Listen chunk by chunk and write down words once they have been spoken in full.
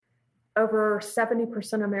over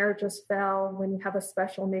 70% of marriages fail when you have a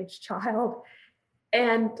special needs child.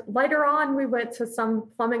 And later on, we went to some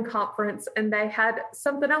plumbing conference and they had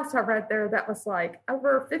something else I read there that was like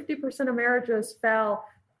over 50% of marriages fail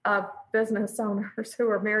business owners who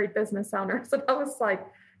are married business owners. And I was like,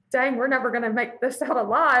 dang, we're never going to make this out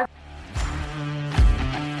alive.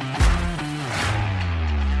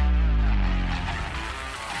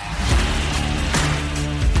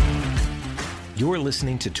 You're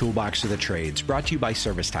listening to Toolbox of the Trades, brought to you by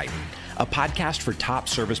ServiceTitan, a podcast for top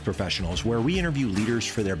service professionals where we interview leaders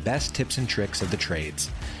for their best tips and tricks of the trades.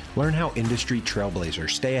 Learn how industry trailblazers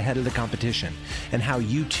stay ahead of the competition and how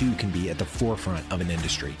you too can be at the forefront of an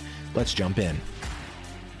industry. Let's jump in.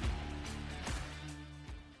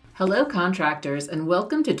 Hello, contractors, and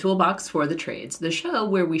welcome to Toolbox for the Trades, the show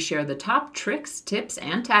where we share the top tricks, tips,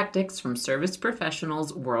 and tactics from service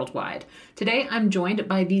professionals worldwide. Today, I'm joined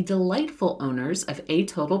by the delightful owners of A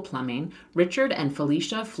Total Plumbing, Richard and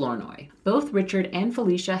Felicia Flournoy. Both Richard and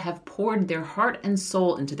Felicia have poured their heart and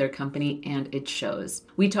soul into their company, and it shows.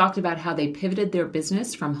 We talked about how they pivoted their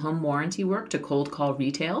business from home warranty work to cold call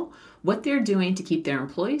retail, what they're doing to keep their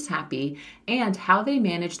employees happy, and how they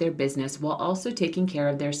manage their business while also taking care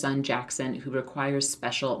of their son Jackson, who requires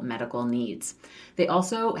special medical needs. They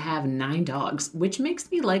also have 9 dogs, which makes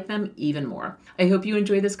me like them even more. I hope you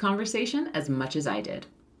enjoy this conversation as much as I did.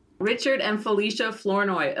 Richard and Felicia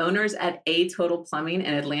Flournoy, owners at A Total Plumbing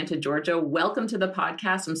in Atlanta, Georgia. Welcome to the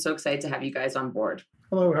podcast. I'm so excited to have you guys on board.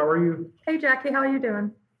 Hello, how are you? Hey, Jackie, how are you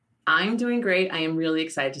doing? I'm doing great. I am really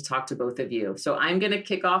excited to talk to both of you. So I'm going to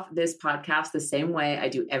kick off this podcast the same way I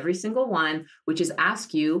do every single one, which is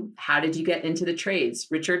ask you, how did you get into the trades?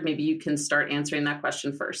 Richard, maybe you can start answering that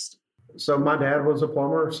question first. So my dad was a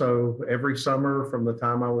plumber. So every summer from the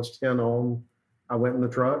time I was 10 on, I went in the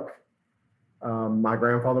truck. My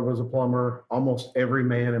grandfather was a plumber. Almost every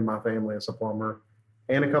man in my family is a plumber,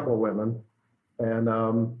 and a couple of women.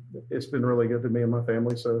 And it's been really good to me and my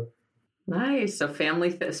family. So nice. So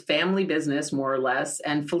family business, more or less.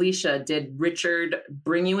 And Felicia, did Richard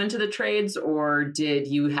bring you into the trades, or did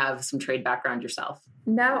you have some trade background yourself?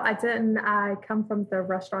 No, I didn't. I come from the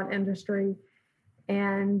restaurant industry.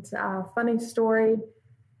 And funny story,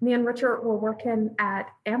 me and Richard were working at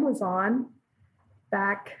Amazon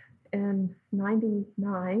back in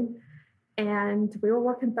 99. And we were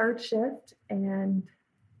working third shift. And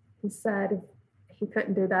he said he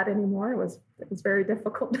couldn't do that anymore. It was very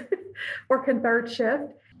difficult working third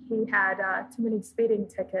shift. He had too many speeding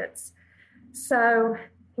tickets. So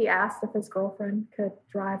he asked if his girlfriend could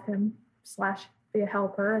drive him / be a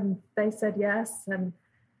helper. And they said yes. And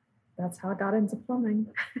that's how I got into plumbing.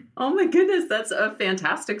 Oh my goodness, that's a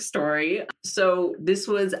fantastic story. So this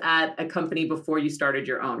was at a company before you started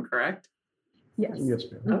your own, correct? Yes. Yes,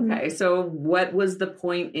 ma'am. Okay. So what was the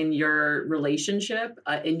point in your relationship,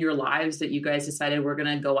 in your lives, that you guys decided we're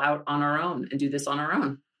going to go out on our own and do this on our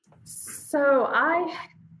own? So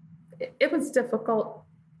it was difficult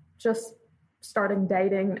just starting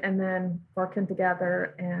dating and then working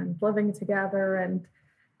together and living together. And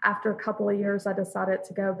after a couple of years, I decided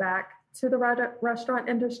to go back to the restaurant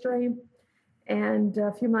industry. And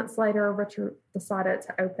a few months later, Richard decided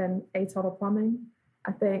to open A Total Plumbing.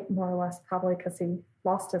 I think more or less probably because he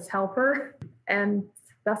lost his helper. And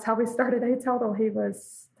that's how we started A Total. He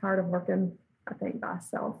was tired of working, I think, by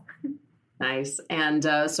himself. Nice. And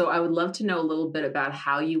so I would love to know a little bit about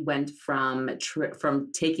how you went from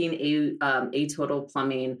taking A Total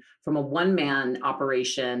Plumbing from a one-man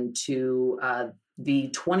operation to the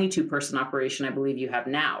 22-person operation I believe you have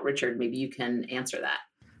now. Richard, maybe you can answer that.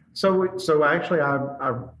 So actually,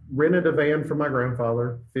 I rented a van for my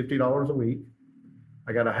grandfather, $50 a week.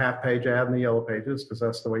 I got a half-page ad in the Yellow Pages because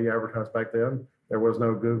that's the way you advertised back then. There was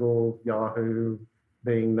no Google, Yahoo,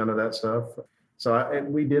 Bing, none of that stuff. So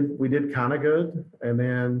we did kind of good, and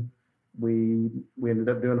then we ended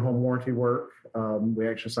up doing home warranty work. We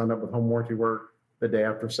actually signed up with home warranty work the day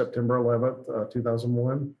after September 11th,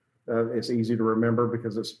 2001. It's easy to remember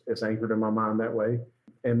because it's anchored in my mind that way.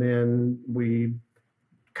 And then we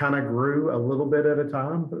kind of grew a little bit at a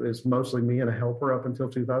time. It's mostly me and a helper up until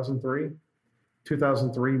 2003.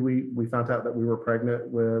 2003, we found out that we were pregnant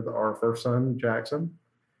with our first son, Jackson,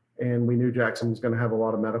 and we knew Jackson was going to have a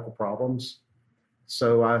lot of medical problems.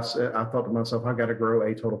 So I thought to myself, I got to grow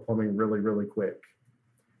A Total Plumbing really, really quick.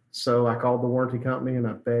 So I called the warranty company and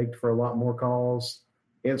I begged for a lot more calls.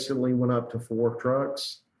 Instantly went up to 4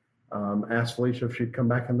 trucks. Asked Felicia if she'd come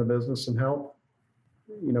back in the business and help.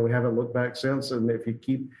 We haven't looked back since. And if you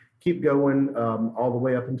keep going all the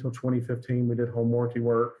way up until 2015, we did home warranty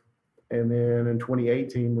work. And then in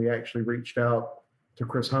 2018, we actually reached out to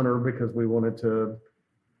Chris Hunter because we wanted to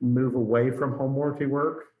move away from home warranty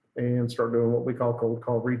work and start doing what we call cold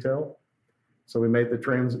call retail. So we made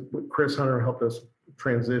Chris Hunter helped us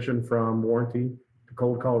transition from warranty to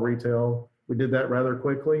cold call retail. We did that rather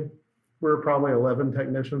quickly. We were probably 11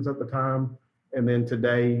 technicians at the time. And then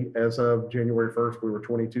today, as of January 1st, we were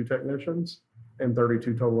 22 technicians and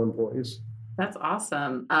 32 total employees. That's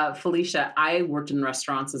awesome. Felicia, I worked in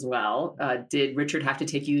restaurants as well. Did Richard have to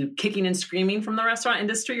take you kicking and screaming from the restaurant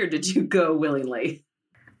industry, or did you go willingly?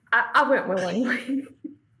 I went willingly.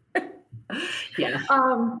 Yeah.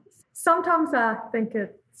 Sometimes I think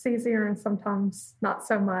it's easier and sometimes not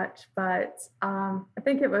so much, but I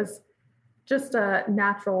think it was just a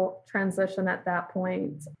natural transition at that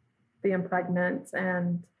point, being pregnant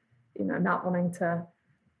and, not wanting to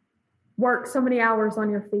work so many hours on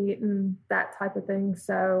your feet and that type of thing.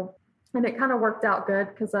 So, and it kind of worked out good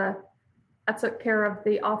because I took care of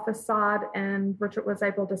the office side, and Richard was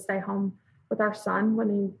able to stay home with our son when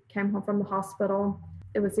he came home from the hospital.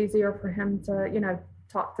 It was easier for him to,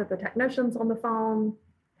 talk to the technicians on the phone,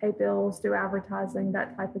 pay bills, do advertising,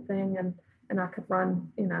 that type of thing. And I could run,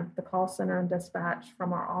 the call center and dispatch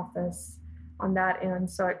from our office on that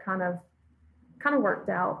end. So it kind of worked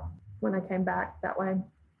out when I came back that way.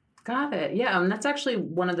 Got it. Yeah. And that's actually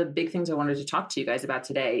one of the big things I wanted to talk to you guys about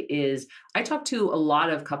today is I talk to a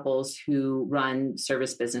lot of couples who run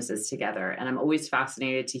service businesses together, and I'm always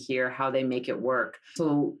fascinated to hear how they make it work.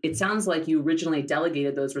 So it sounds like you originally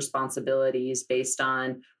delegated those responsibilities based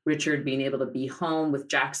on Richard being able to be home with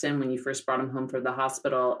Jackson when you first brought him home from the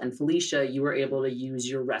hospital. And Felicia, you were able to use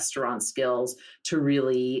your restaurant skills to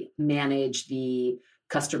really manage the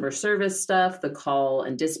customer service stuff, the call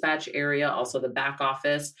and dispatch area, also the back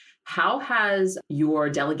office. How has your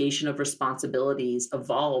delegation of responsibilities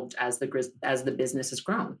evolved as the business has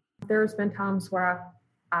grown? There's been times where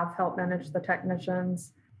I've helped manage the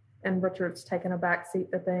technicians and Richard's taken a back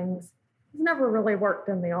seat to things. He's never really worked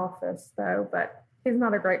in the office though, but he's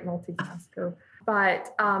not a great multitasker.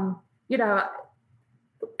 But,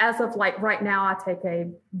 as of right now, I take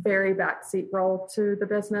a very backseat role to the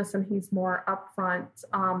business, and he's more upfront,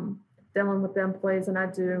 dealing with the employees, and I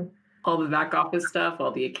do all the back office stuff,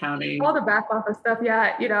 all the accounting, all the back office stuff.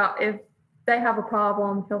 Yeah, if they have a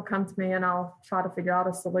problem, he'll come to me, and I'll try to figure out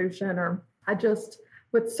a solution. Or I just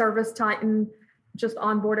with Service Titan just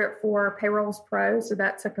onboarded for Payrolls Pro, so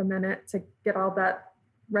that took a minute to get all that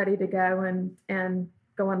ready to go and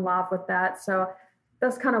going live with that. So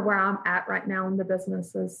that's kind of where I'm at right now in the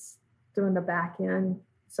business, is doing the back end,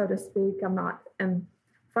 so to speak. I'm not in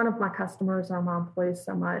front of my customers or my employees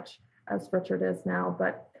so much as Richard is now.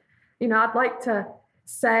 But, I'd like to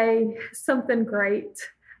say something great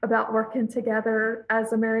about working together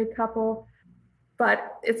as a married couple,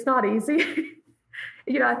 but it's not easy.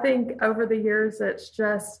 I think over the years, it's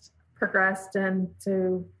just progressed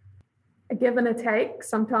into a give and a take.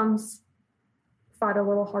 Sometimes fight a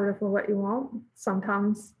little harder for what you want.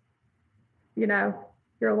 Sometimes, you're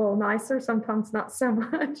a little nicer, sometimes not so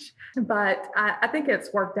much. But I think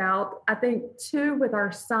it's worked out. I think, too, with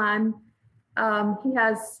our son, he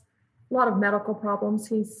has a lot of medical problems.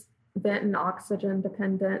 He's vent and oxygen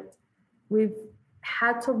dependent. We've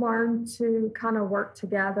had to learn to kind of work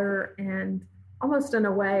together and almost in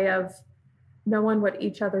a way of knowing what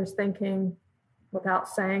each other's thinking without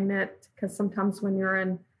saying it. Because sometimes when you're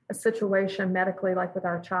in a situation medically, like with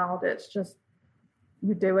our child, it's just,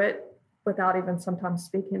 you do it without even sometimes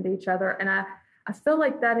speaking to each other. And I feel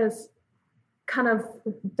like that is kind of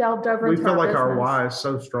delved over we into feel our like business. Our why is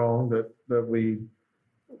so strong that we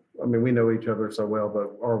know each other so well,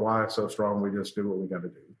 but our why is so strong, we just do what we got to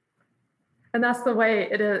do. And that's the way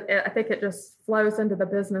it is. I think it just flows into the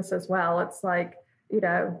business as well. It's like,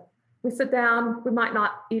 we sit down, we might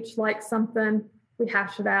not each like something, we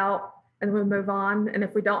hash it out, and we move on. And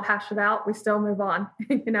if we don't hash it out, we still move on.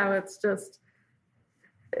 It's just,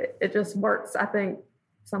 it just works, I think,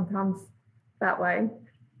 sometimes that way.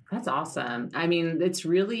 That's awesome. I mean, I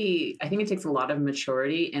think it takes a lot of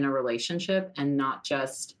maturity in a relationship, and not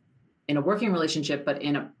just in a working relationship, but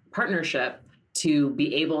in a partnership, to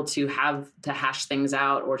be able to have to hash things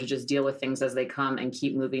out or to just deal with things as they come and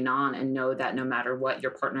keep moving on and know that no matter what,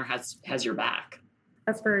 your partner has your back.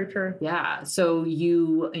 That's very true. Yeah. So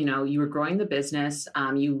you were growing the business.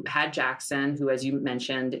 You had Jackson, who, as you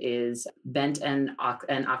mentioned, is vent and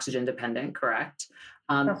oxygen dependent, correct?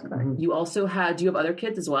 That's correct. You also do you have other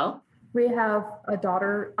kids as well? We have a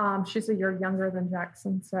daughter. She's a year younger than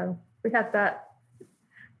Jackson. So we had that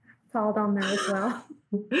piled on there as well.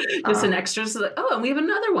 Just an extra. So and we have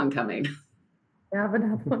another one coming. We have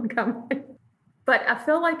another one coming. But I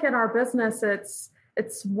feel like in our business,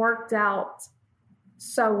 it's worked out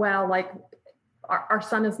so well. Like our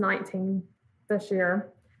son is 19 this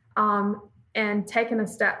year, and taking a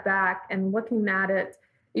step back and looking at it,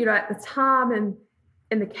 at the time and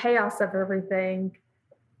in the chaos of everything,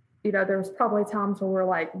 there was probably times where we're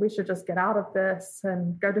like, we should just get out of this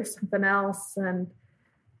and go do something else.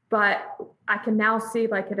 But I can now see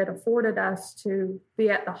like it had afforded us to be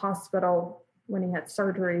at the hospital when he had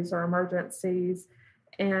surgeries or emergencies.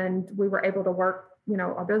 And we were able to work,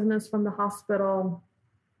 our business from the hospital,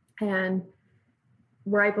 and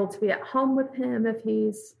we're able to be at home with him if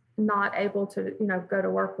he's not able to, go to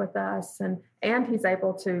work with us, and he's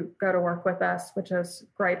able to go to work with us, which is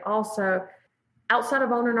great. Also, outside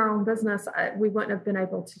of owning our own business, we wouldn't have been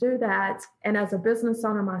able to do that. And as a business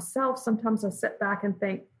owner myself, sometimes I sit back and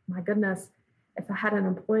think, my goodness, if I had an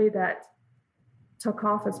employee that took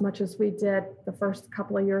off as much as we did the first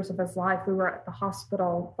couple of years of his life, we were at the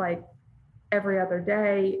hospital like every other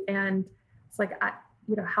day. And it's like,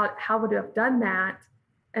 how would you have done that?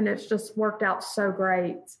 And it's just worked out so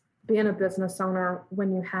great being a business owner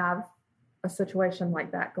when you have a situation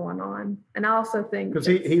like that going on. And I also think because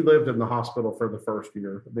he lived in the hospital for the first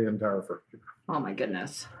year, the entire first year. Oh my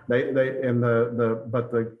goodness.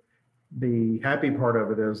 The happy part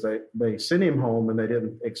of it is they sent him home and they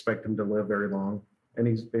didn't expect him to live very long. And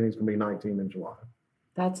he's going to be 19 in July.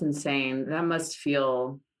 That's insane. That must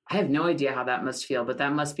feel, I have no idea how that must feel, but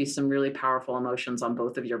that must be some really powerful emotions on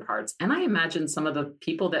both of your parts. And I imagine some of the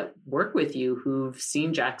people that work with you who've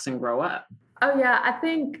seen Jackson grow up. Oh yeah. I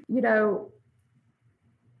think,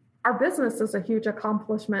 our business is a huge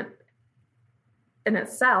accomplishment in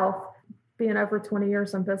itself, being over 20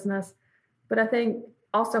 years in business. But I think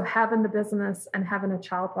also having the business and having a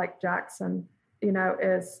child like Jackson,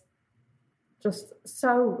 is just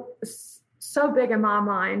so big in my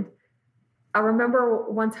mind. I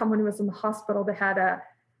remember one time when he was in the hospital, they had a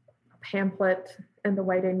pamphlet in the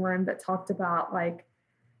waiting room that talked about like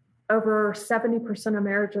over 70% of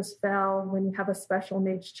marriages fail when you have a special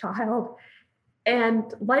needs child.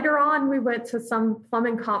 And later on, we went to some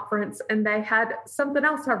plumbing conference and they had something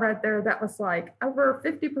else I read there that was like over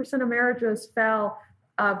 50% of marriages fail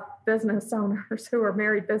of business owners who are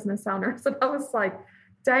married business owners. And I was like,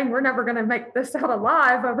 dang, we're never going to make this out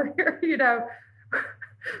alive over here.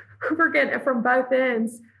 We're getting it from both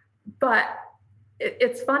ends. But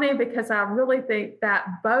it's funny because I really think that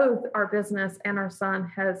both our business and our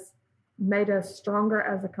son has made us stronger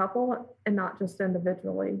as a couple and not just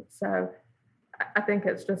individually. So I think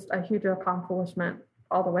it's just a huge accomplishment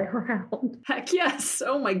all the way around. Heck yes.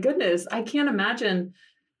 Oh my goodness. I can't imagine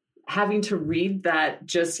having to read that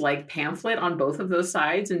just like pamphlet on both of those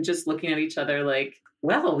sides and just looking at each other like,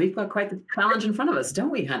 well, we've got quite the challenge in front of us, don't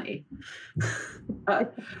we, honey?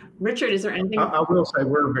 Richard, is there anything? I will say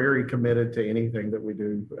we're very committed to anything that we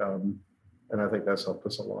do. And I think that's helped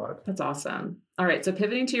us a lot. That's awesome. All right. So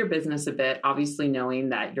pivoting to your business a bit, obviously knowing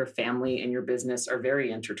that your family and your business are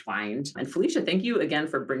very intertwined. And Felicia, thank you again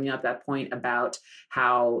for bringing up that point about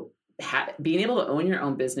how being able to own your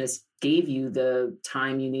own business gave you the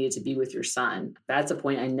time you needed to be with your son. That's a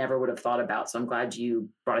point I never would have thought about. So I'm glad you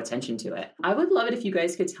brought attention to it. I would love it if you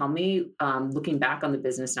guys could tell me, looking back on the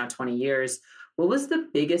business now 20 years, what was the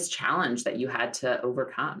biggest challenge that you had to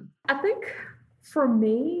overcome? I think for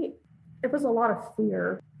me, it was a lot of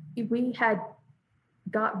fear. We had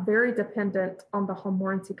got very dependent on the home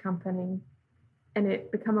warranty company and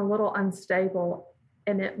it became a little unstable,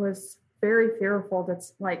 and it was very fearful to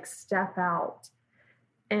like step out.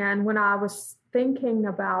 And when I was thinking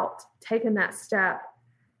about taking that step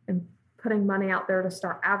and putting money out there to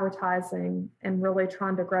start advertising and really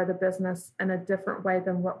trying to grow the business in a different way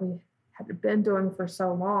than what we had been doing for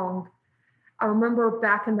so long, I remember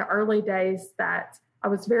back in the early days that I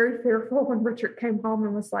was very fearful when Richard came home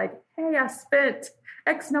and was like, hey, I spent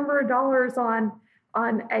X number of dollars on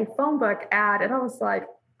a phone book ad. And I was like,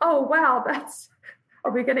 oh, wow,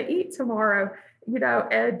 are we going to eat tomorrow?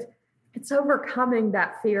 And it's overcoming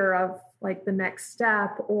that fear of like the next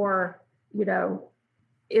step, or,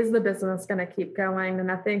 is the business going to keep going?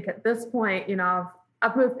 And I think at this point,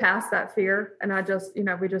 I've moved past that fear, and I just,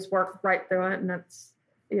 we just work right through it. And it's,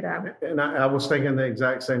 And I was thinking the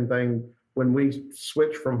exact same thing. When we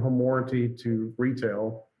switched from home warranty to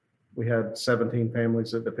retail, we had 17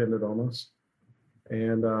 families that depended on us.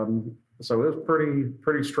 And so it was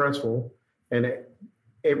pretty stressful. And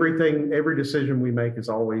every decision we make is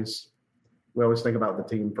we always think about the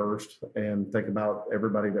team first and think about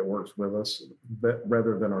everybody that works with us,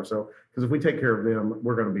 rather than ourselves. Because if we take care of them,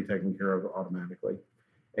 we're going to be taken care of automatically.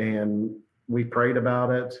 And we prayed about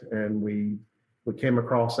it, and we came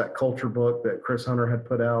across that culture book that Chris Hunter had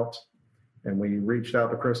put out, and we reached out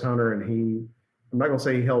to Chris Hunter, and he I'm not going to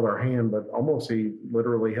say he held our hand, but almost he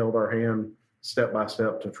literally held our hand step by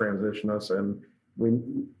step to transition us. And we,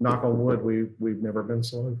 knock on wood, we've never been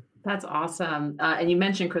slow. That's awesome. And you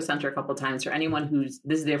mentioned Chris Hunter a couple of times. For anyone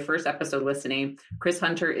this is their first episode listening, Chris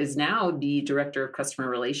Hunter is now the Director of Customer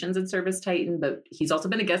Relations at ServiceTitan, but he's also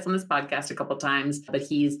been a guest on this podcast a couple of times. But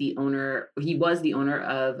he was the owner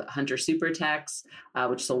of Hunter SuperTex,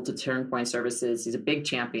 which sold to Turnpoint Services. He's a big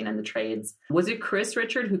champion in the trades. Was it Chris,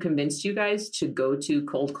 Richard, who convinced you guys to go to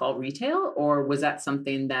cold call retail, or was that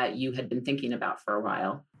something that you had been thinking about for a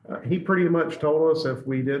while? He pretty much told us if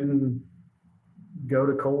we didn't go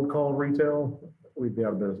to cold call retail, we'd be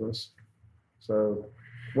out of business. So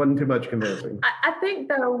wasn't too much convincing. I think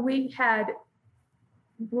though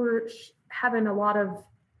we're having a lot of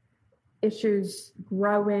issues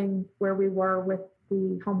growing where we were with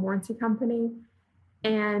the home warranty company.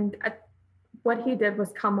 And what he did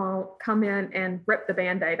was come in and rip the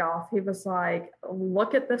Band-Aid off. He was like,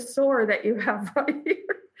 look at the sore that you have right here.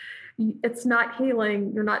 It's not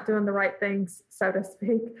healing. You're not doing the right things, so to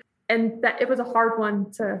speak. And that it was a hard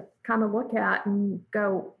one to kind of look at and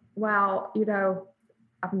go, wow,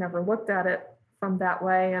 I've never looked at it from that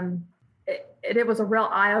way. And it was a real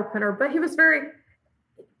eye opener, but he was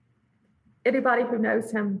anybody who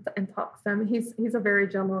knows him and talks to him, he's a very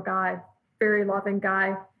gentle guy, very loving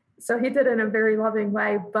guy. So he did it in a very loving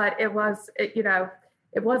way, but it was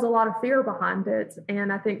a lot of fear behind it.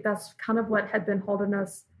 And I think that's kind of what had been holding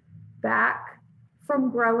us back from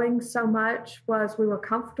growing so much, was we were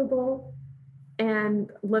comfortable and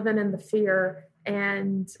living in the fear.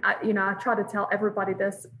 And I try to tell everybody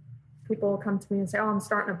this. People come to me and say, oh, I'm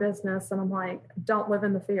starting a business. And I'm like, don't live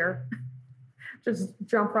in the fear. Just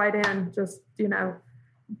jump right in. Just,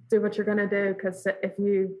 do what you're going to do. Because if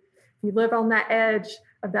you live on that edge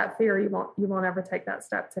of that fear, you won't ever take that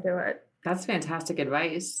step to do it. That's fantastic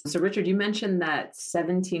advice. So Richard, you mentioned that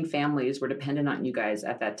 17 families were dependent on you guys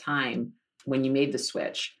at that time when you made the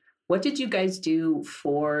switch. What did you guys do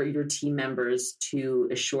for your team members to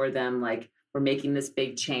assure them, like, we're making this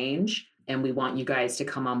big change and we want you guys to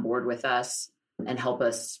come on board with us and help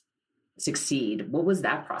us succeed? What was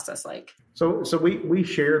that process like? So we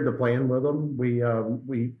shared the plan with them.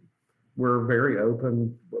 We're very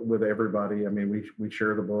open with everybody. I mean, we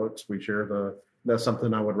share the books. That's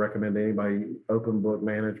something I would recommend to anybody. Open book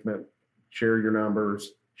management. Share your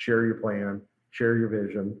numbers. Share your plan. Share your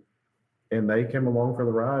vision. And they came along for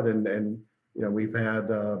the ride. And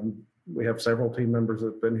we have several team members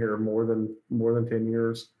that have been here more than 10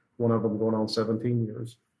 years. One of them going on 17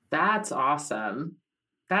 years. That's awesome.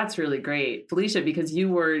 That's really great. Felicia, because you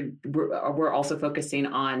were also focusing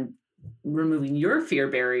on removing your fear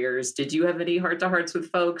barriers. Did you have any heart-to-hearts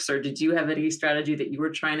with folks, or did you have any strategy that you were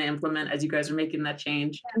trying to implement as you guys were making that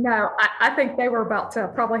change? No, I think they were about to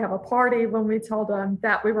probably have a party when we told them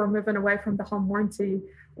that we were moving away from the home warranty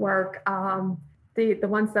work. The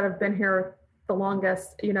ones that have been here the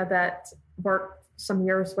longest, that worked some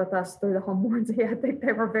years with us through the home warranty, I think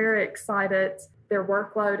they were very excited. Their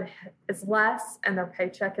workload is less and their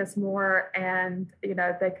paycheck is more, and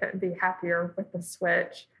they couldn't be happier with the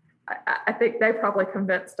switch. I think they probably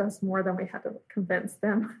convinced us more than we had to convince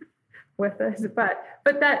them with this. But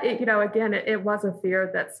that, again, it was a fear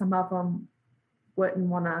that some of them wouldn't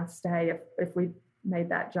want to stay if we made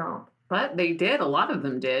that jump. But they did. A lot of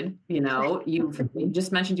them did. You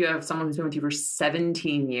just mentioned you have someone who's been with you for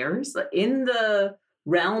 17 years. In the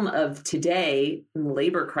realm of today, in the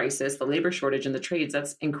labor crisis, the labor shortage in the trades,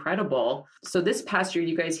 that's incredible. So this past year,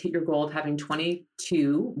 you guys hit your goal of having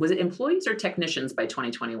 22, was it employees or technicians by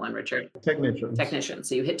 2021, Richard? Technicians.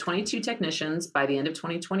 So you hit 22 technicians by the end of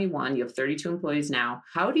 2021. You have 32 employees now.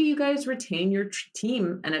 How do you guys retain your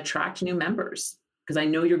team and attract new members? Because I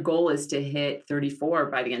know your goal is to hit 34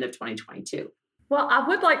 by the end of 2022. Well, I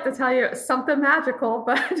would like to tell you something magical,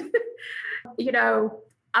 but,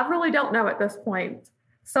 I really don't know at this point.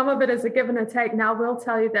 Some of it is a give and a take. Now, I will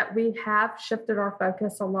tell you that we have shifted our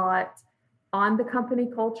focus a lot on the company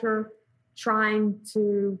culture, trying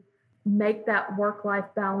to make that work-life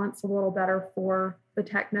balance a little better for the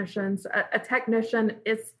technicians. A technician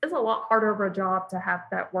is a lot harder of a job to have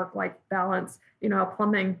that work-life balance. A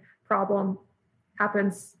plumbing problem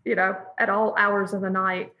happens, at all hours of the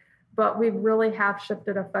night, but we really have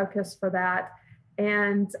shifted a focus for that.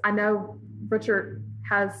 And I know Richard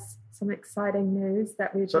has some exciting news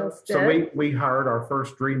that we just did. So we hired our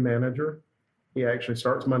first dream manager. He actually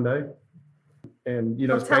starts Monday. And,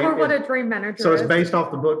 tell her what a dream manager is. So it's based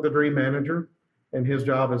off the book, The Dream Manager. And his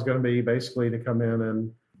job is going to be basically to come in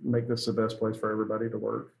and make this the best place for everybody to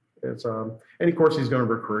work. It's and of course he's going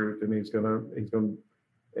to recruit, and he's going to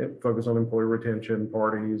focus on employee retention,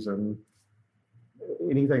 parties, and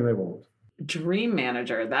anything they want. Dream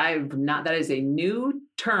manager. That is a new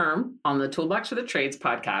term on the Toolbox for the Trades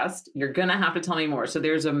podcast. You're going to have to tell me more. So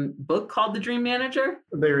there's a book called The Dream Manager.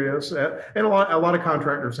 There is. And a lot of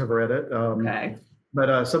contractors have read it. Okay.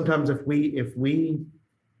 But sometimes if we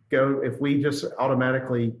just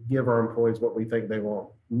automatically give our employees what we think they want,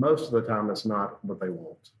 most of the time it's not what they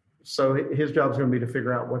want. So his job is going to be to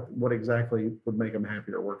figure out what exactly would make them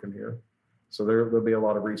happier working here. So there'll be a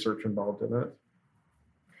lot of research involved in it.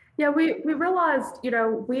 Yeah, we realized,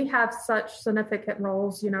 we have such significant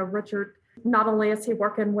roles. Richard, not only is he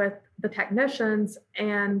working with the technicians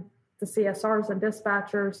and the CSRs and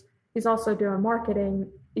dispatchers, he's also doing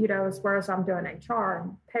marketing, as well as I'm doing HR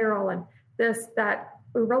and payroll and that.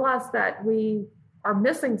 We realized that we are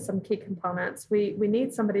missing some key components. We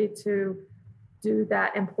need somebody to do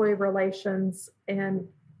that employee relations and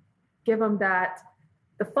give them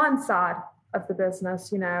the fun side of the business,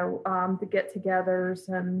 the get-togethers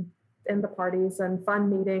and the parties and fun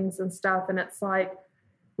meetings and stuff. And it's like,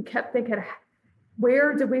 we kept thinking,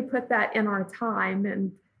 where do we put that in our time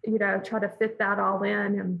and, try to fit that all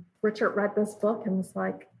in. And Richard read this book and was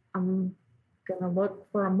like, I'm going to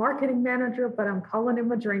look for a marketing manager, but I'm calling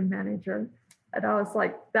him a dream manager. And I was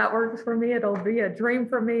like, that works for me. It'll be a dream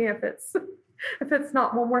for me if it's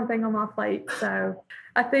not one more thing on my plate. So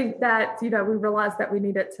I think that, we realized that we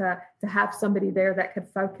needed to have somebody there that could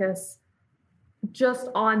focus just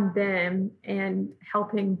on them and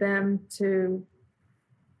helping them to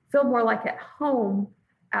feel more like at home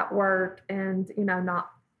at work and, not.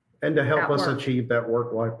 And to help us achieve that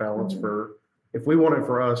work-life balance. Mm-hmm. If we want it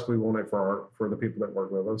for us, we want it for the people that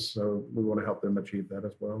work with us. So we want to help them achieve that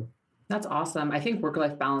as well. That's awesome. I think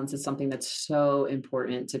work-life balance is something that's so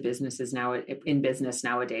important to businesses now in business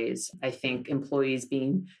nowadays. I think employees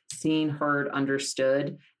being seen, heard,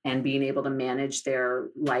 understood, and being able to manage their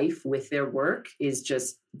life with their work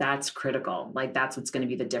that's critical. Like that's what's going to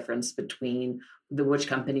be the difference between which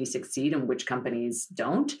companies succeed and which companies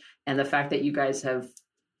don't. And the fact that you guys have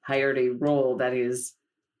hired a role that is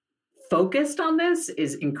focused on this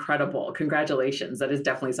is incredible. Congratulations. That is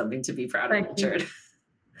definitely something to be proud of, Richard.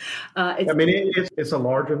 It's a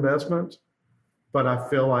large investment, but I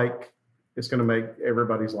feel like it's going to make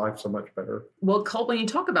everybody's life so much better. Well, when you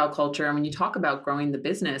talk about culture and when you talk about growing the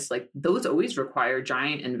business, like those always require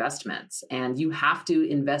giant investments, and you have to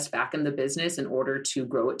invest back in the business in order to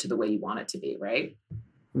grow it to the way you want it to be, right?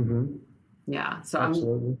 Mm-hmm. Yeah.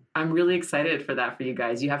 So I'm really excited for that for you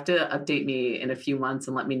guys. You have to update me in a few months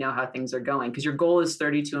and let me know how things are going, because your goal is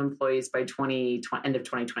 32 employees by end of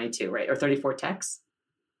 2022, right? Or 34 techs?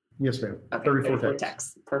 Yes, ma'am. Okay, 34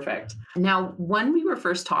 techs. Perfect. Now, when we were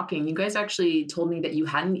first talking, you guys actually told me that you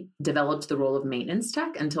hadn't developed the role of maintenance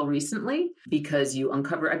tech until recently, because you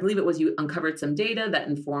uncovered some data that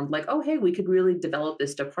informed like, oh, hey, we could really develop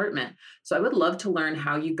this department. So I would love to learn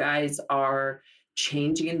how you guys are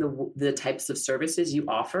changing the types of services you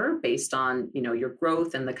offer based on, your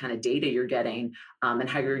growth and the kind of data you're getting, and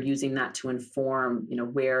how you're using that to inform,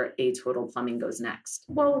 where A Total Plumbing goes next.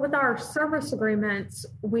 Well, with our service agreements,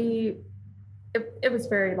 it was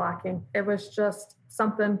very lacking. It was just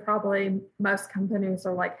something probably most companies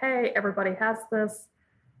are like, hey, everybody has this,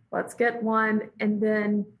 let's get one. And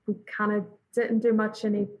then we kind of didn't do much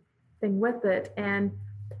anything with it. And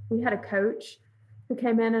we had a coach who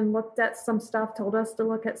came in and looked at some stuff, told us to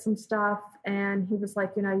look at some stuff. And he was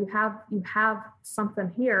like, you have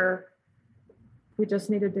something here. We just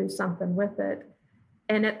need to do something with it.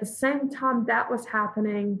 And at the same time that was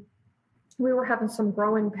happening, we were having some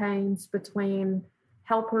growing pains between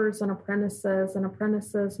helpers and apprentices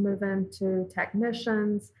moving to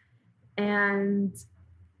technicians. And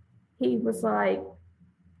he was like,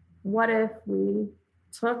 what if we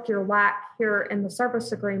took your lack here in the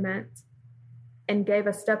service agreement and gave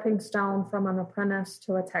a stepping stone from an apprentice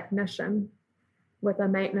to a technician with a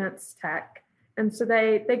maintenance tech? And so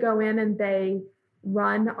they go in and they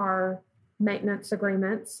run our maintenance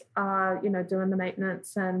agreements, doing the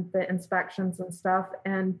maintenance and the inspections and stuff.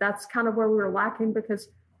 And that's kind of where we were lacking, because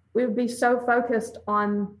we would be so focused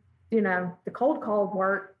on, the cold call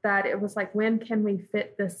work that it was like, when can we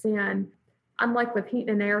fit this in? Unlike with heat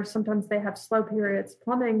and air, sometimes they have slow periods.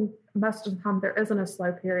 Plumbing, most of the time there isn't a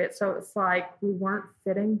slow period. So it's like we weren't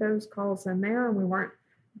fitting those calls in there and we weren't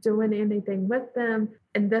doing anything with them.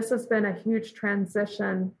 And this has been a huge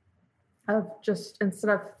transition of just,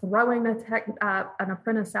 instead of throwing an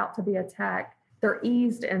apprentice out to be a tech, they're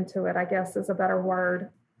eased into it, I guess is a better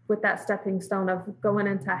word, with that stepping stone of going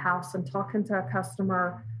into a house and talking to a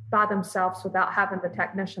customer by themselves without having the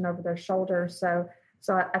technician over their shoulder. So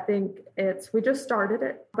So I think we just started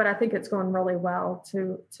it, but I think it's going really well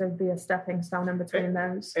to be a stepping stone in between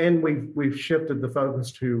those. And we've shifted the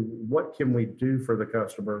focus to what can we do for the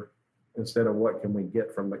customer instead of what can we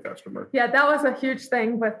get from the customer. Yeah, that was a huge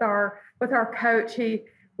thing with our coach.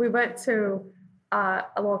 We went to a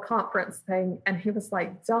little conference thing, and he was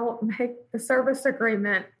like, "Don't make the service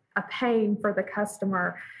agreement a pain for the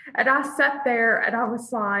customer." And I sat there and I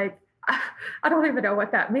was like, I don't even know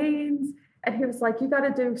what that means. And he was like, "You got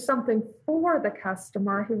to do something for the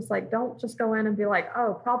customer." He was like, "Don't just go in and be like,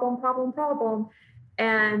 oh, problem, problem, problem."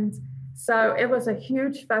 And so it was a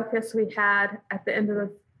huge focus we had at the end of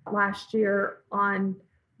the last year on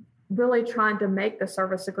really trying to make the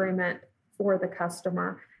service agreement for the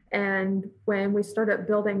customer. And when we started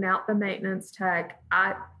building out the maintenance tech,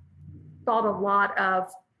 I thought a lot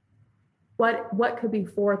of what could be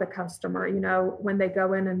for the customer, when they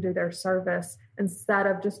go in and do their service, instead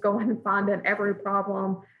of just going and finding every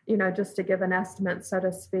problem, just to give an estimate, so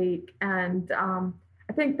to speak. And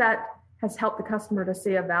I think that has helped the customer to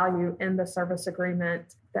see a value in the service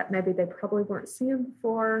agreement that maybe they probably weren't seeing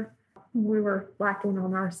before. We were lacking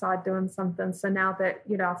on our side doing something. So now that,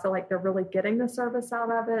 I feel like they're really getting the service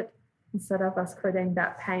out of it instead of us creating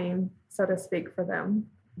that pain, so to speak, for them.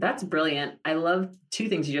 That's brilliant. I love two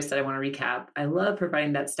things you just said. I want to recap. I love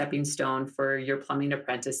providing that stepping stone for your plumbing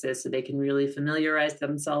apprentices so they can really familiarize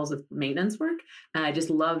themselves with maintenance work. And I just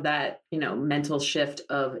love that, mental shift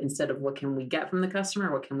of, instead of what can we get from the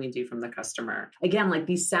customer, what can we do from the customer? Again, like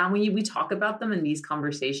these sound, when we talk about them in these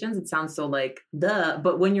conversations, it sounds so like duh,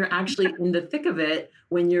 but when you're actually in the thick of it,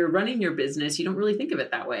 when you're running your business, you don't really think of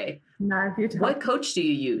it that way. No, you don't. What coach do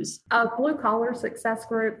you use? Blue Collar Success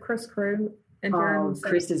Group, Chris Crew. And Jeremy.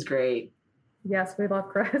 Chris is great. Yes, we love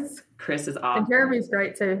Chris. Chris is awesome. And Jeremy's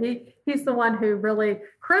great too. He's the one who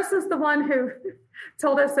Chris is the one who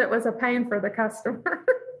told us it was a pain for the customer.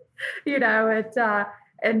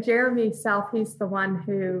 And Jeremy Self, he's the one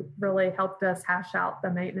who really helped us hash out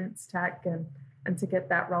the maintenance tech and to get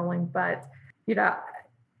that rolling. But,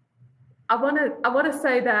 I want to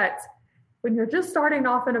say that when you're just starting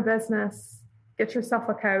off in a business, get yourself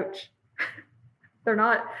a coach. They're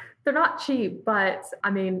not cheap, but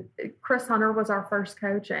Chris Hunter was our first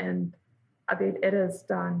coach, and it has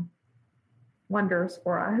done wonders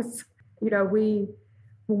for us. When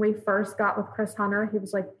we first got with Chris Hunter, he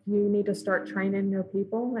was like, "You need to start training your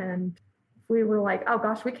people." And we were like, "Oh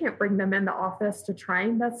gosh, we can't bring them in the office to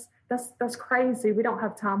train. That's crazy. We don't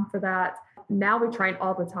have time for that." Now we train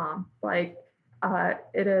all the time.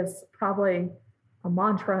 It is probably a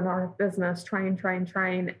mantra in our business: train, train,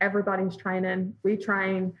 train. Everybody's training. We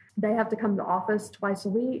train. They have to come to the office twice a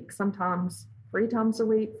week, sometimes 3 times a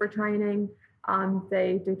week for training.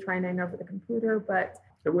 They do training over the computer, but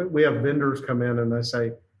we have vendors come in and they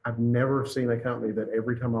say, "I've never seen a company that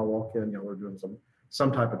every time I walk in, y'all are doing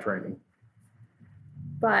some type of training."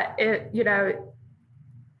 But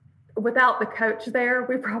without the coach there,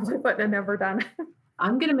 we probably wouldn't have never done it.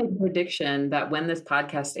 I'm going to make a prediction that when this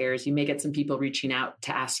podcast airs, you may get some people reaching out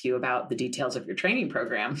to ask you about the details of your training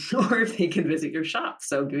program or if they can visit your shop.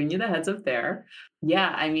 So giving you the heads up there.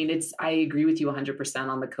 Yeah, I agree with you 100%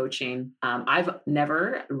 on the coaching. I've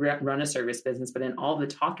never run a service business, but in all the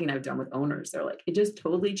talking I've done with owners, they're like, it just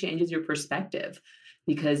totally changes your perspective.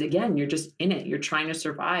 Because again, you're just in it. You're trying to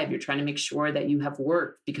survive. You're trying to make sure that you have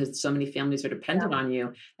work because so many families are dependent on you.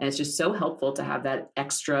 And it's just so helpful to have that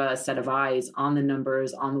extra set of eyes on the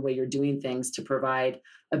numbers, on the way you're doing things to provide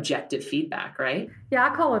objective feedback, right? Yeah,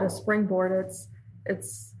 I call it a springboard.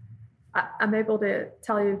 I'm able to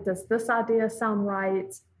tell you, does this idea sound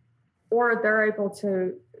right? Or they're able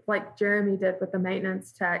to, like Jeremy did with the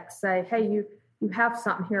maintenance tech, say, "Hey, you have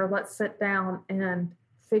something here. Let's sit down and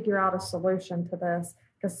figure out a solution to this."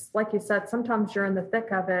 Because like you said, sometimes you're in the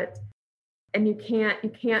thick of it and you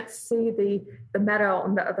can't see the meadow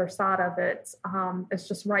on the other side of it. It's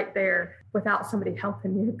just right there without somebody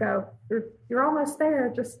helping you go, you're almost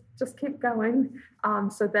there. Just keep going.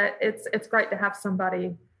 So that it's great to have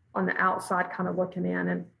somebody on the outside kind of looking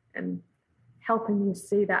in and helping you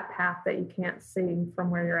see that path that you can't see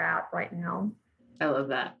from where you're at right now. I love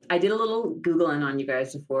that. I did a little Googling on you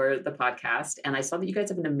guys before the podcast, and I saw that you guys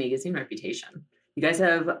have an amazing reputation. You guys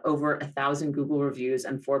have over 1,000 Google reviews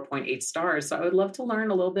and 4.8 stars. So I would love to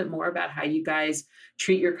learn a little bit more about how you guys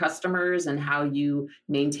treat your customers and how you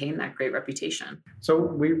maintain that great reputation. So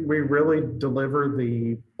we really deliver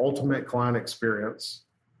the ultimate client experience.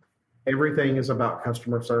 Everything is about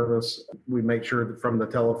customer service. We make sure that from the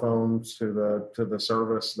telephones to the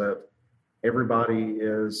service that everybody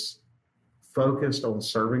is focused on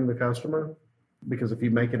serving the customer, because if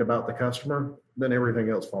you make it about the customer, then everything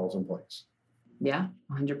else falls in place. Yeah,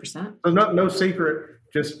 100%. So no secret.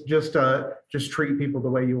 Just treat people the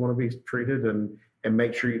way you want to be treated, and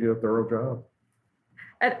make sure you do a thorough job.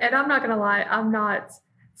 And I'm not going to lie,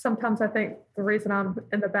 sometimes I think the reason I'm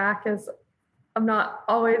in the back is I'm not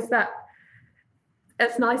always that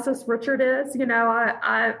as nice as Richard is.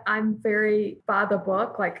 I'm very by the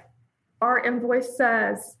book. Like, our invoice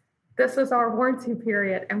says, this is our warranty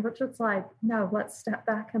period. And Richard's like, no, let's step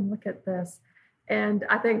back and look at this. And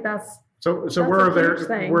I think that's we're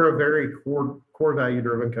a very core value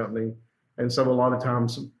driven company. And so a lot of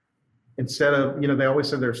times, instead of, they always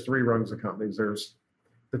say there's three rungs of companies. There's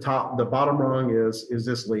the bottom rung is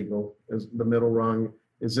this legal? Is the middle rung,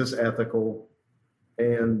 is this ethical?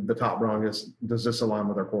 And the top rung is, does this align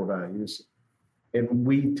with our core values? And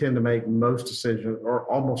we tend to make most decisions,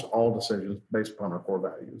 or almost all decisions, based upon our core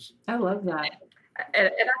values. I love that. And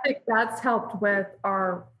I think that's helped with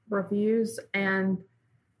our reviews and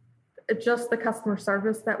just the customer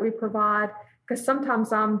service that we provide. Because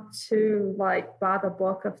sometimes I'm too by the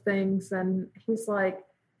book of things, and he's like,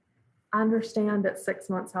 I understand it's 6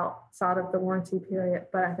 months outside of the warranty period,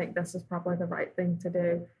 but I think this is probably the right thing to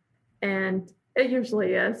do. And it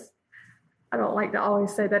usually is. I don't like to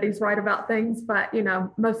always say that he's right about things, but,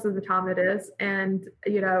 most of the time it is. And,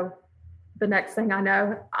 the next thing I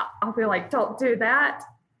know, I'll be like, don't do that.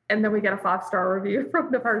 And then we get a 5-star review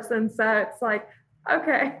from the person. So it's like,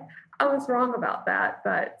 okay, I was wrong about that.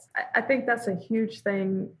 But I think that's a huge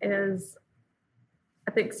thing is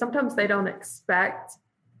I think sometimes they don't expect,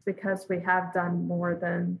 because we have done more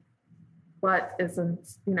than what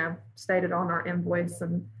isn't, stated on our invoice,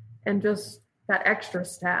 and just that extra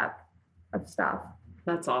step of stuff.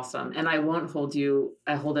 That's awesome. And I won't hold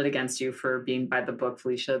it against you for being by the book,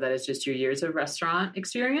 Felicia. That is just your years of restaurant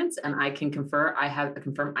experience. And I can confirm I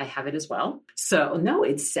have it as well. So no,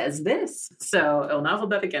 it says this. So I'll not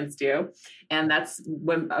hold that against you. And that's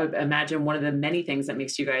when I imagine one of the many things that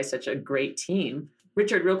makes you guys such a great team.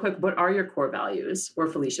 Richard, real quick, what are your core values? Or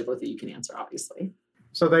Felicia, both of you can answer, obviously.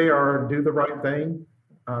 So they are do the right thing,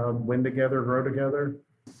 win together, grow together.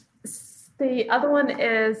 The other one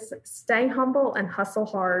is stay humble and hustle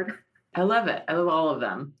hard. I love it. I love all of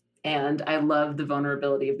them. And I love the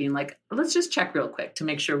vulnerability of being like, let's just check real quick to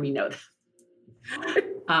make sure we know that.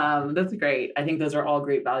 That's great. I think those are all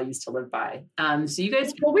great values to live by. So you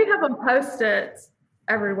guys... Well, we have them posted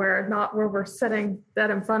everywhere, not where we're sitting that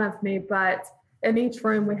in front of me, but in each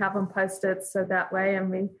room we have them posted so that way, and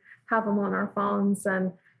we have them on our phones,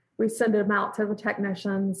 and we send them out to the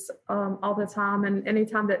technicians all the time. And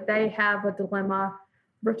anytime that they have a dilemma,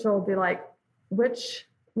 Richard will be like, which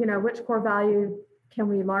core value can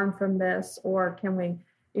we learn from this? Or can we,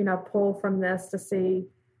 pull from this to see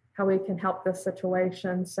how we can help this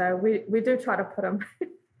situation? So we do try to put them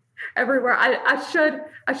everywhere.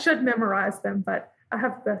 I should memorize them, but I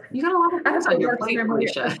have you got a lot of things on your plate,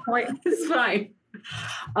 Felicia. It's fine.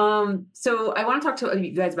 So I want to talk to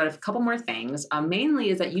you guys about a couple more things. Mainly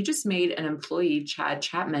is that you just made an employee, Chad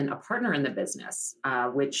Chapman, a partner in the business,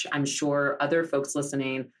 which I'm sure other folks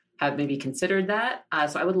listening have maybe considered that.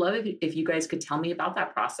 So I would love if you guys could tell me about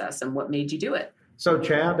that process and what made you do it. So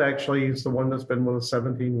Chad actually is the one that's been with us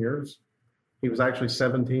 17 years. He was actually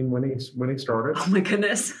 17 when he started. Oh my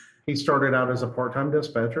goodness. He started out as a part-time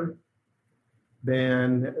dispatcher.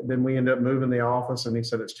 Then we ended up moving the office, and he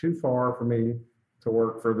said, it's too far for me to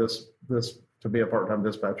work for this to be a part-time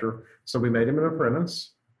dispatcher. So we made him an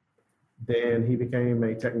apprentice. Then he became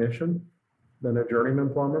a technician, then a journeyman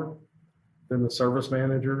plumber, then the service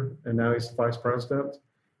manager, and now he's the vice president.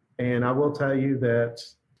 And I will tell you that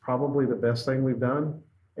probably the best thing we've done,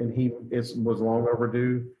 and was long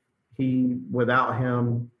overdue. Without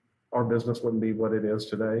him, our business wouldn't be what it is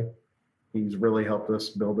today. He's really helped us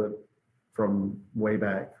build it from way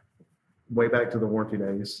back to the warranty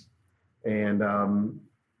days. And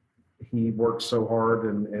he works so hard,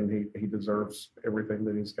 and he deserves everything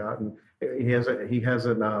that he's gotten. He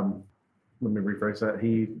hasn't. Let me rephrase that.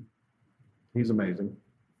 He's amazing.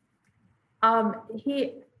 I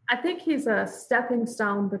think he's a stepping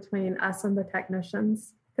stone between us and the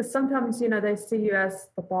technicians, because sometimes they see you as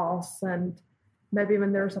the boss, and maybe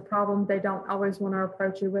when there's a problem, they don't always want to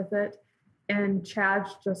approach you with it. And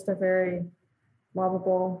Chad's just a very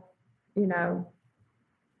lovable,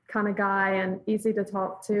 kind of guy, and easy to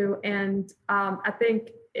talk to. And I think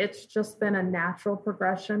it's just been a natural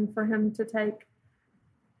progression for him to take,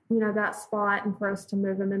 that spot, and for us to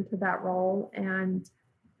move him into that role. And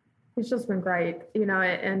he's just been great,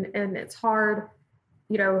 and it's hard.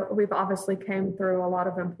 We've obviously came through a lot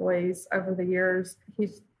of employees over the years.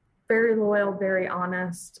 He's very loyal, very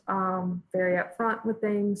honest, very upfront with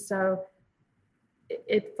things. So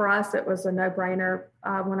it for us, it was a no-brainer.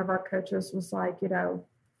 One of our coaches was like,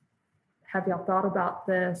 have y'all thought about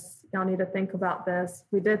this? Y'all need to think about this.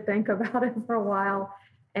 We did think about it for a while.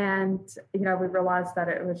 And, we realized that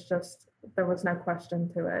it was just, there was no question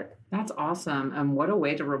to it. That's awesome. And what a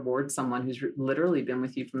way to reward someone who's literally been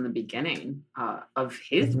with you from the beginning of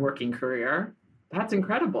his working career. That's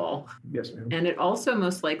incredible. Yes, ma'am. And it also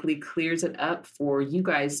most likely clears it up for you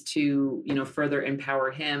guys to, further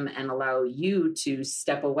empower him and allow you to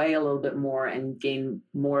step away a little bit more and gain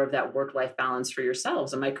more of that work-life balance for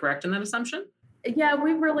yourselves. Am I correct in that assumption? Yeah,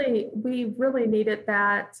 we really needed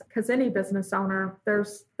that, because any business owner,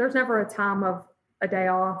 there's never a time of a day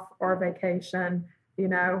off or a vacation. You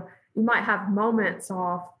might have moments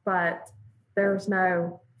off, but there's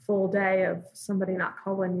no full day of somebody not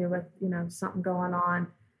calling you with, something going on.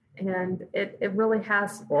 And it really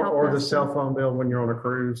has. Or the cell phone bill when you're on a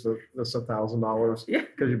cruise, that's $1,000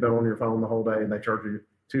 because you've been on your phone the whole day and they charge you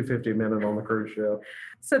 $250 a minute on the cruise ship.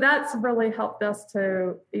 So that's really helped us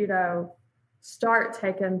to, start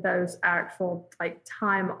taking those actual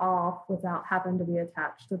time off without having to be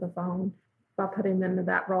attached to the phone, by putting them into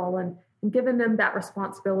that role and giving them that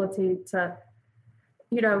responsibility to,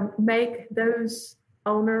 make those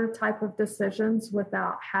owner type of decisions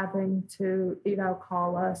without having to,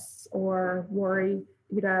 call us or worry,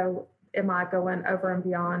 am I going over and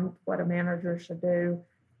beyond what a manager should do?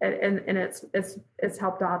 And it's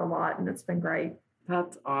helped out a lot, and it's been great.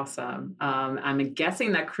 That's awesome. I'm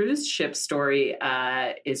guessing that cruise ship story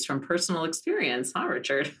is from personal experience, huh,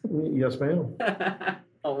 Richard? Yes, ma'am.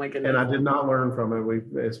 Oh my goodness. And I did not learn from it.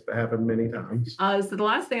 It's happened many times. So the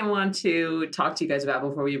last thing I want to talk to you guys about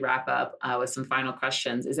before we wrap up with some final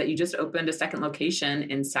questions is that you just opened a second location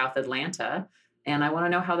in South Atlanta. And I want to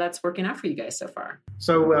know how that's working out for you guys so far.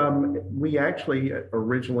 So we actually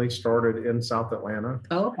originally started in South Atlanta.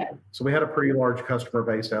 Oh, okay. So we had a pretty large customer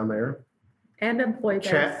base down there. And employee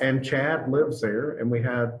base. Chad lives there, and we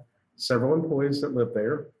had several employees that lived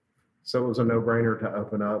there. So it was a no-brainer to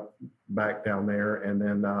open up back down there. And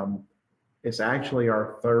then it's actually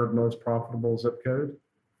our third most profitable zip code.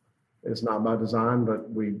 It's not by design,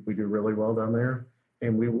 but we do really well down there.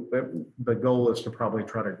 And the goal is to probably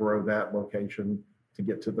try to grow that location to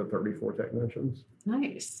get to the 34 technicians.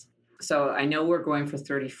 Nice. So I know we're going for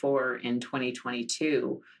 34 in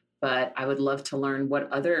 2022, but I would love to learn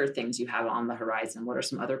what other things you have on the horizon. What are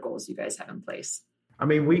some other goals you guys have in place? I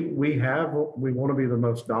mean, we want to be the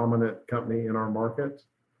most dominant company in our market.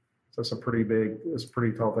 So it's a pretty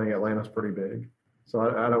tall thing. Atlanta's pretty big. So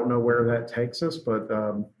I don't know where that takes us, but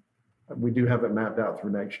we do have it mapped out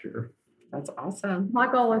through next year. That's awesome. My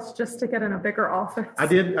goal is just to get in a bigger office. I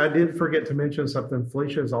did forget to mention something.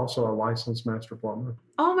 Felicia is also a licensed master plumber.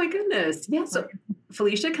 Oh my goodness. Yeah. So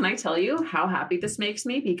Felicia, can I tell you how happy this makes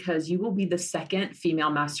me? Because you will be the second female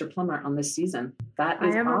master plumber on this season. That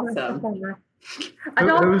is awesome.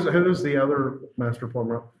 Who's the other master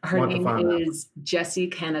plumber? Her name is Jessie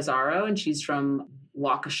Canizaro, and she's from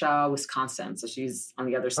Waukesha, Wisconsin. So she's on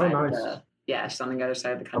the other side of the she's on the other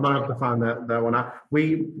side of the country. I'm gonna have to find that one.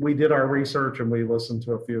 We did our research and we listened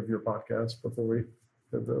to a few of your podcasts before we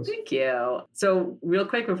did this. Thank you. So real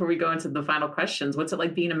quick before we go into the final questions, what's it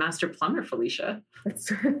like being a master plumber, Felicia?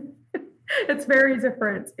 It's very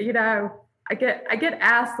different. I get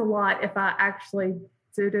asked a lot if I actually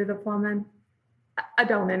do the plumbing. I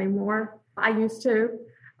don't anymore. I used to.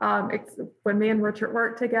 When me and Richard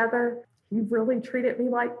worked together, he really treated me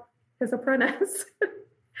like his apprentice.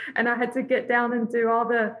 And I had to get down and do all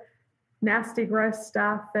the nasty, gross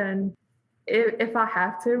stuff. And if I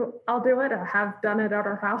have to, I'll do it. I have done it at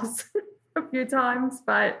our house a few times.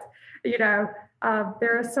 But, there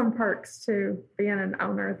are some perks to being an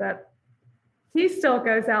owner that he still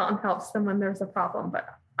goes out and helps them when there's a problem. But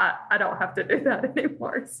I don't have to do that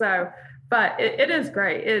anymore. So, but it is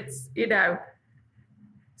great. It's,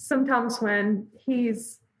 sometimes when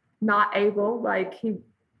he's not able, like he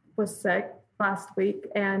was sick last week.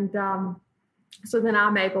 And so then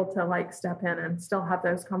I'm able to step in and still have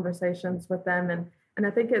those conversations with them. And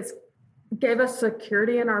I think it's gave us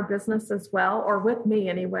security in our business as well, or with me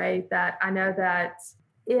anyway, that I know that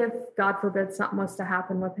if God forbid something was to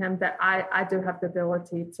happen with him, that I do have the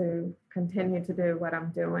ability to continue to do what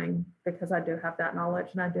I'm doing because I do have that knowledge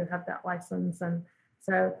and I do have that license. And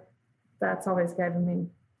so that's always given me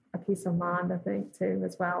a peace of mind, I think, too,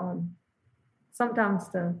 as well. And sometimes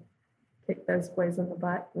to kick those boys in the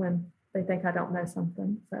butt when they think I don't know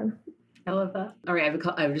something. So I love that. All right.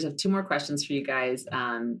 I just have two more questions for you guys.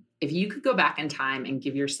 If you could go back in time and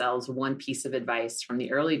give yourselves one piece of advice from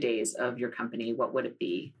the early days of your company, what would it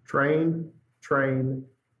be? Train,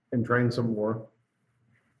 and train some more.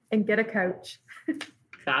 and get a coach.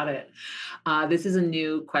 Got it. This is a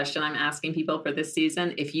new question I'm asking people for this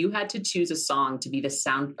season. If you had to choose a song to be the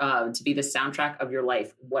soundtrack of your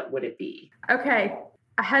life, what would it be? Okay,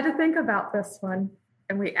 I had to think about this one,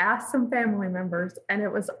 and we asked some family members, and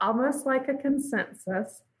it was almost like a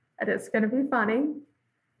consensus, and it's going to be funny,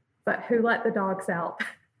 but Who Let the Dogs Out?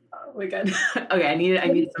 Oh my God. Okay,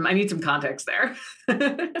 I need some context there.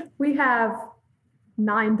 We have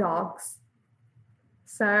 9 dogs.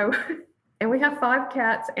 So, and we have 5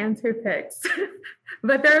 cats and 2 pigs.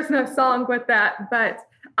 But there's no song with that. But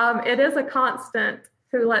it is a constant,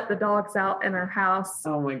 Who Let the Dogs Out in our house.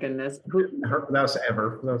 Oh my goodness. That's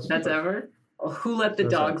ever. That's ever? Oh, Who Let the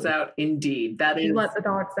Dogs Out? Indeed. That is. Who Let the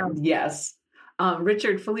Dogs Out? Yes.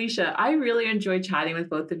 Richard, Felicia, I really enjoyed chatting with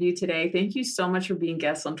both of you today. Thank you so much for being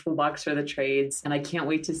guests on Toolbox for the Trades. And I can't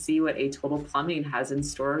wait to see what A Total Plumbing has in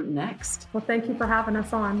store next. Well, thank you for having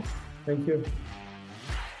us on. Thank you.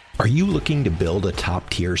 Are you looking to build a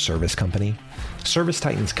top-tier service company?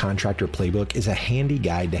 ServiceTitan's Contractor Playbook is a handy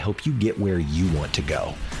guide to help you get where you want to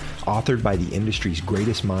go. Authored by the industry's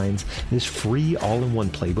greatest minds, this free all-in-one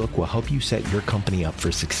playbook will help you set your company up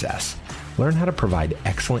for success. Learn how to provide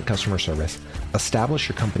excellent customer service, establish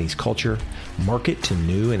your company's culture, market to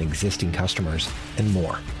new and existing customers, and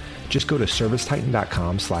more. Just go to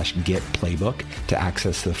servicetitan.com/getplaybook to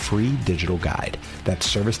access the free digital guide. That's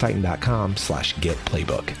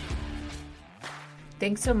servicetitan.com/getplaybook.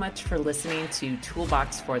 Thanks so much for listening to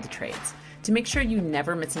Toolbox for the Trades. To make sure you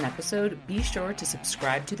never miss an episode, be sure to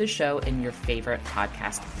subscribe to the show in your favorite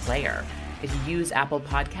podcast player. If you use Apple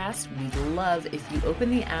Podcasts, we'd love if you open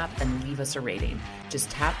the app and leave us a rating. Just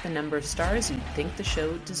tap the number of stars you think the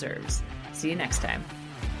show deserves. See you next time.